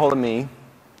you get a hold of me.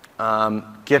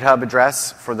 GitHub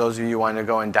address for those of you who want to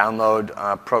go and download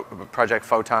Project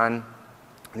Photon,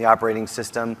 the operating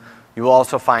system. You will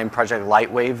also find Project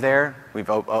Lightwave there.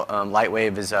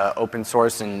 Lightwave is open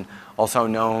source and also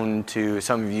known to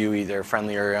some of you, either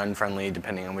friendly or unfriendly,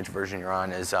 depending on which version you're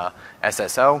on, as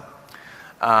SSO.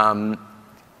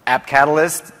 App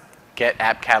Catalyst,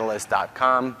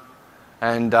 getappcatalyst.com.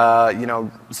 And I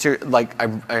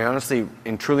honestly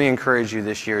and truly encourage you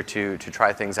this year to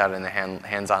try things out in the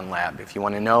hands-on lab. If you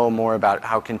want to know more about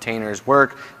how containers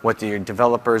work, what the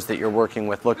developers that you're working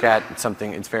with look at, it's a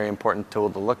very important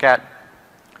tool to look at.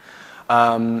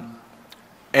 I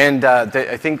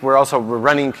think we're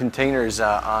running containers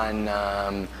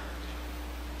on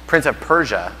Prince of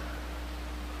Persia.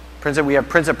 We have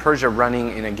Prince of Persia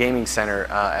running in a gaming center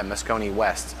at Moscone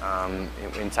West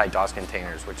inside DOS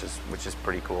containers, which is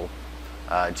pretty cool,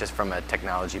 just from a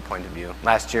technology point of view.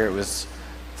 Last year it was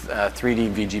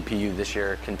 3D vGPU. This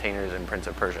year containers and Prince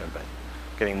of Persia, but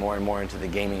getting more and more into the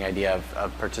gaming idea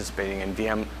of participating in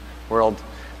VMworld.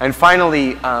 And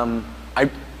finally,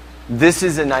 this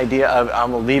is an idea of, I'm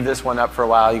going to leave this one up for a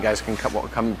while. You guys can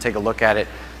come take a look at it.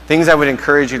 Things I would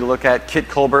encourage you to look at. Kit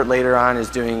Colbert later on is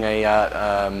doing a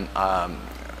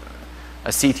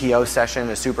CTO session,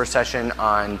 a super session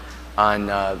on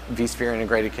vSphere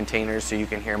integrated containers, so you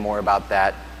can hear more about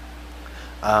that.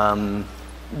 Alan,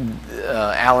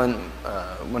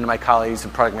 one of my colleagues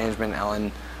in product management,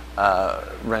 Alan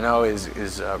Renault,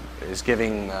 is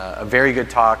giving a very good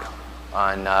talk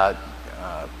on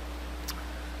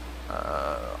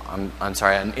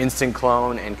an instant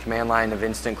clone and command line of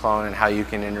instant clone, and how you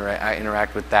can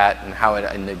interact with that, and how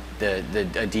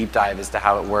a deep dive as to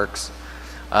how it works.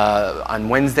 On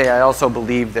Wednesday, I also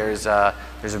believe there's a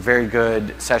very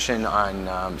good session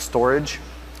on storage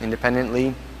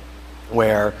independently,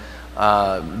 where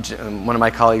one of my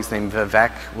colleagues named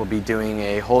Vivek will be doing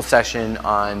a whole session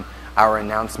on our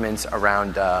announcements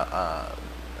around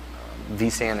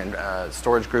vSAN and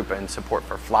storage group and support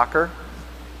for Flocker.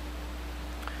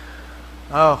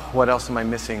 Oh, what else am I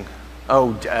missing?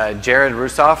 Oh, Jared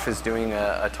Rusoff is doing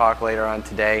a talk later on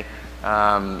today,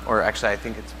 or actually I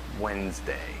think it's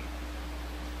Wednesday,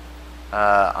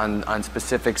 on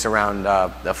specifics around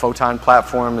the Photon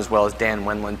platform, as well as Dan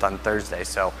Wenland on Thursday.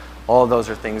 So all of those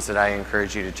are things that I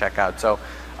encourage you to check out. So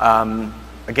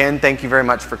Again, thank you very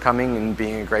much for coming and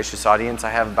being a gracious audience. I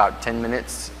have about 10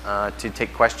 minutes to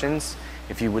take questions.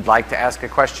 If you would like to ask a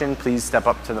question, please step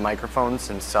up to the microphone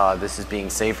since this is being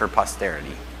saved for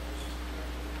posterity.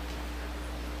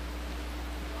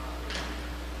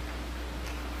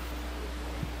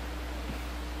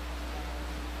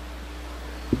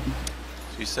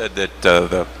 You said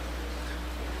that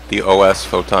the OS,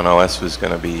 Photon OS, was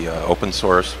going to be open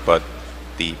source, but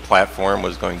the platform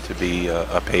was going to be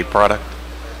a paid product?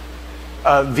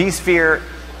 vSphere,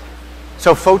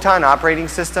 so Photon operating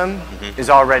system is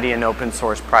already an open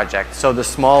source project. So the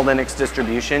small Linux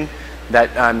distribution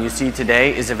that you see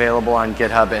today is available on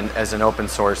GitHub and as an open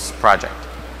source project.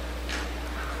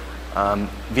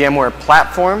 VMware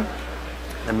platform,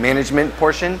 the management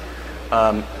portion,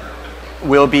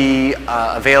 will be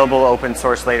available open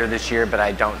source later this year, but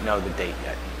I don't know the date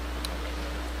yet.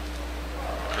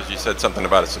 Because you said something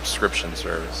about a subscription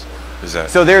service. Is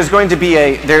that? So there's going to be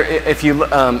if you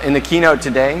in the keynote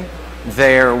today,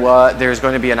 there's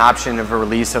going to be an option of a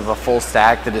release of a full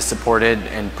stack that is supported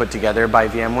and put together by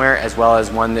VMware, as well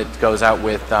as one that goes out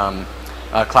with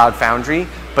Cloud Foundry,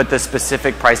 but the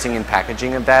specific pricing and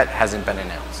packaging of that hasn't been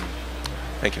announced.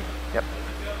 Thank you. Yep.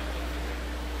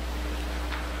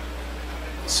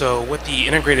 So with the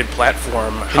integrated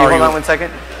platform, Can you hold on one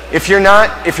second? If you're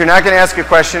not going to ask a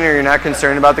question or you're not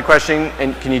concerned about the question,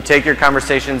 and can you take your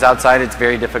conversations outside? It's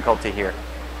very difficult to hear.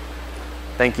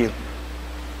 Thank you.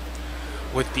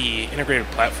 with the integrated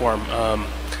platform,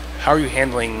 how are you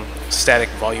handling static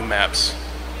volume maps?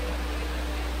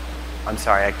 I'm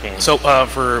sorry, I can't. So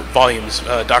for volumes,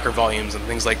 Docker volumes and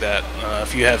things like that,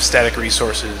 if you have static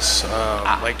resources,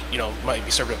 like might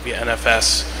be served up via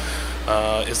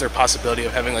NFS, is there a possibility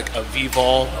of having like a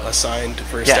vvol assigned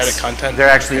for static content? There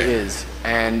actually is,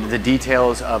 and the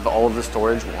details of all of the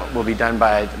storage will be done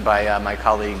by my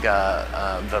colleague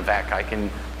Vivek. I can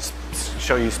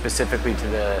show you specifically to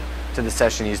the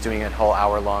session. He's doing a whole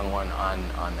hour-long one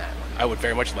on that. I would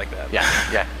very much like that. Yeah,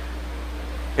 yeah.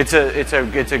 It's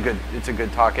a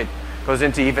good talk. It goes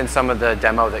into even some of the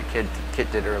demo that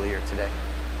Kit did earlier today.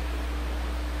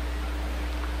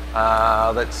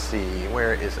 Let's see,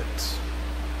 where is it?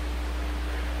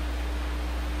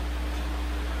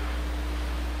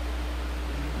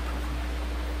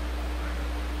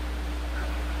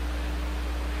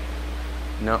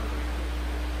 No.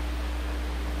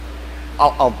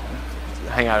 I'll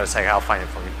hang out a second. I'll find it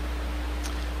for you.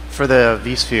 For the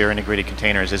vSphere integrated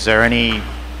containers, is there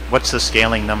what's the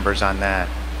scaling numbers on that?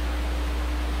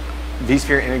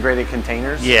 vSphere integrated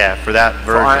containers? Yeah, for that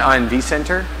version. On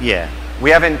vCenter? Yeah. We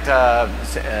haven't,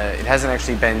 it hasn't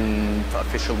actually been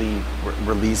officially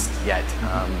released yet,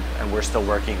 and we're still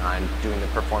working on doing the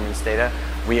performance data.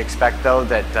 We expect, though,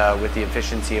 that with the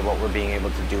efficiency of what we're being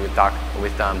able to do with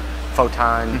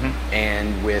Photon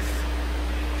and with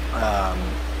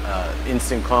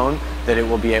Instant Clone, that it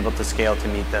will be able to scale to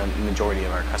meet the majority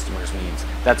of our customers' needs.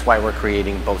 That's why we're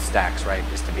creating both stacks, right?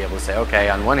 Is to be able to say, okay,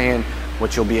 on one hand,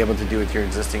 what you'll be able to do with your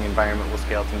existing environment will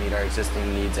scale to meet our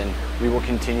existing needs, and we will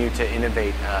continue to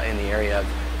innovate in the area of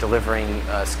delivering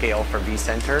scale for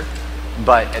vCenter,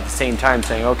 but at the same time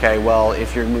saying, okay, well,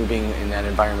 if you're moving in that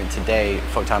environment today,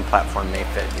 Photon platform may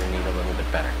fit your need a little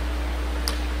bit better.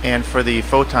 And for the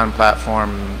Photon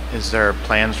platform, is there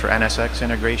plans for NSX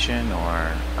integration,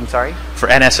 or? I'm sorry? For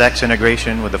NSX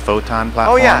integration with the Photon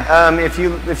platform? Oh yeah, if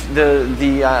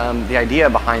the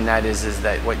idea behind that is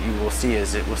that what you will see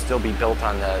is it will still be built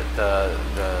on the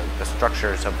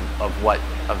structures of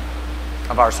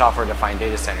our software-defined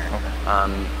data center. Okay.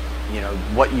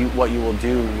 What you will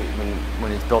do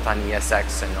when it's built on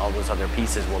ESX and all those other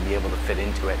pieces will be able to fit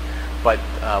into it, but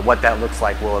what that looks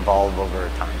like will evolve over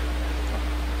time.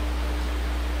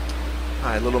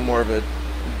 Hi, a little more of a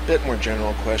bit more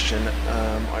general question.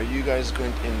 Are you guys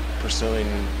going in pursuing?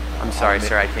 I'm sorry,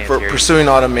 sir, I can't hear you. Pursuing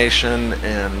automation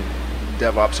and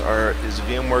DevOps. Is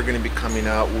VMware going to be coming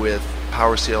out with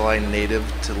Power CLI native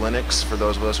to Linux for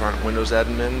those of us who aren't Windows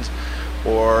admins,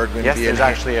 or going to be? Yes, there's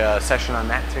actually a session on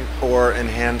that too. Or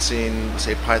enhancing,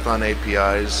 say, Python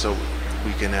APIs so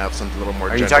we can have something a little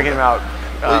more. Are you talking about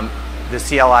the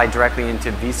CLI directly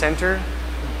into vCenter?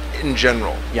 In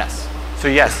general. Yes. So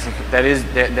yes, that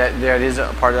is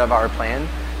a part of our plan,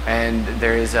 and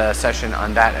there is a session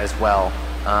on that as well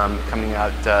coming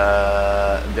out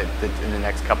in the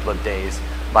next couple of days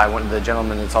by one of the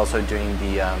gentlemen that's also doing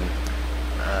the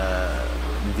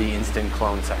Instant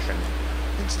Clone session.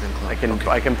 Instant Clone.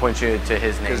 I can point you to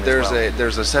his name. Because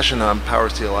there's a session on Power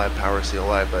CLI,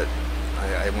 but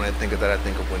when I think of that, I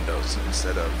think of Windows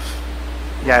instead of.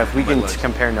 Yeah, if we can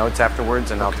compare notes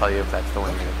afterwards, and I'll tell you if that's the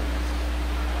one.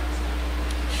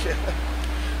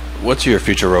 What's your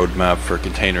future roadmap for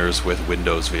containers with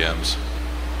Windows VMs?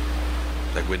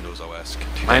 Like Windows OS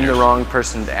containers? I'm the wrong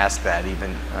person to ask that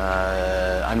even.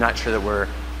 I'm not sure that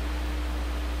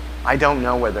I don't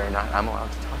know whether or not I'm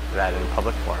allowed to talk to that in a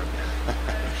public forum.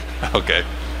 Okay.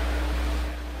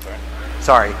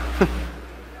 Sorry.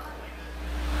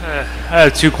 I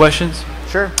have two questions.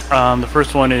 Sure. The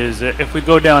first one is, if we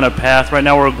go down a path, right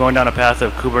now we're going down a path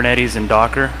of Kubernetes and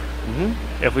Docker.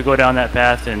 Mm-hmm. If we go down that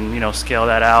path and scale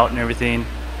that out and everything,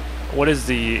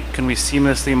 can we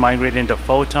seamlessly migrate into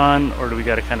Photon, or do we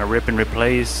got to kind of rip and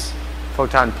replace?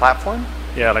 Photon platform?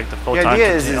 Yeah, like the Photon The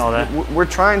idea and all that. we're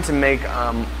trying to make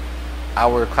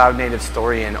our cloud native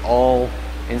story in all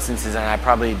instances, and I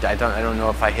don't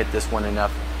know if I hit this one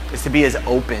enough, is to be as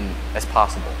open as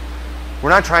possible. We're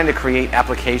not trying to create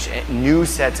new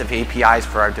sets of APIs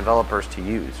for our developers to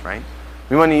use, right?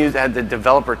 We want to use the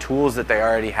developer tools that they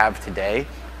already have today,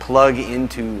 plug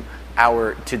into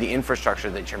the infrastructure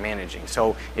that you're managing.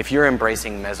 So if you're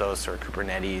embracing Mesos or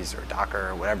Kubernetes or Docker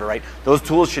or whatever, right, those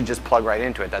tools should just plug right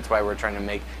into it. That's why we're trying to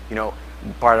make,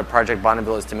 part of Project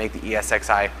Bonneville is to make the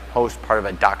ESXi host part of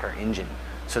a Docker engine,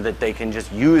 so that they can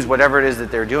just use whatever it is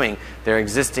that they're doing, their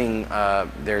existing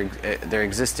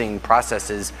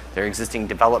processes, their existing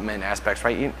development aspects,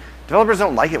 right? Developers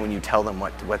don't like it when you tell them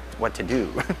what to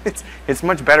do. It's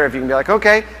much better if you can be like,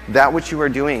 okay, that what you are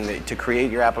doing to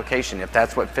create your application, if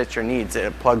that's what fits your needs,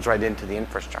 it plugs right into the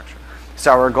infrastructure.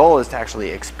 So our goal is to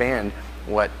actually expand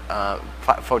what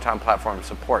Photon platform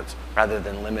supports, rather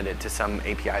than limit it to some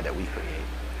API that we create.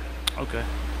 Okay.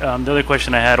 The other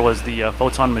question I had was the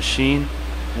Photon machine.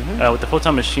 Mm-hmm. With the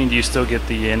Photon machine, do you still get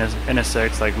the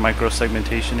NSX, like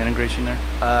micro-segmentation integration there?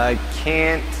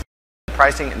 Can't.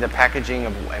 Pricing, the packaging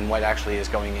and what actually is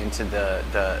going into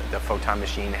the Photon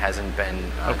machine hasn't been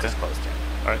disclosed yet.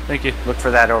 All right, thank you. Look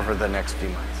for that over the next few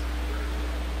months.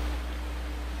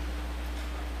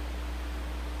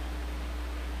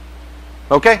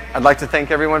 Okay, I'd like to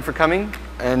thank everyone for coming,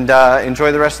 and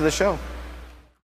enjoy the rest of the show.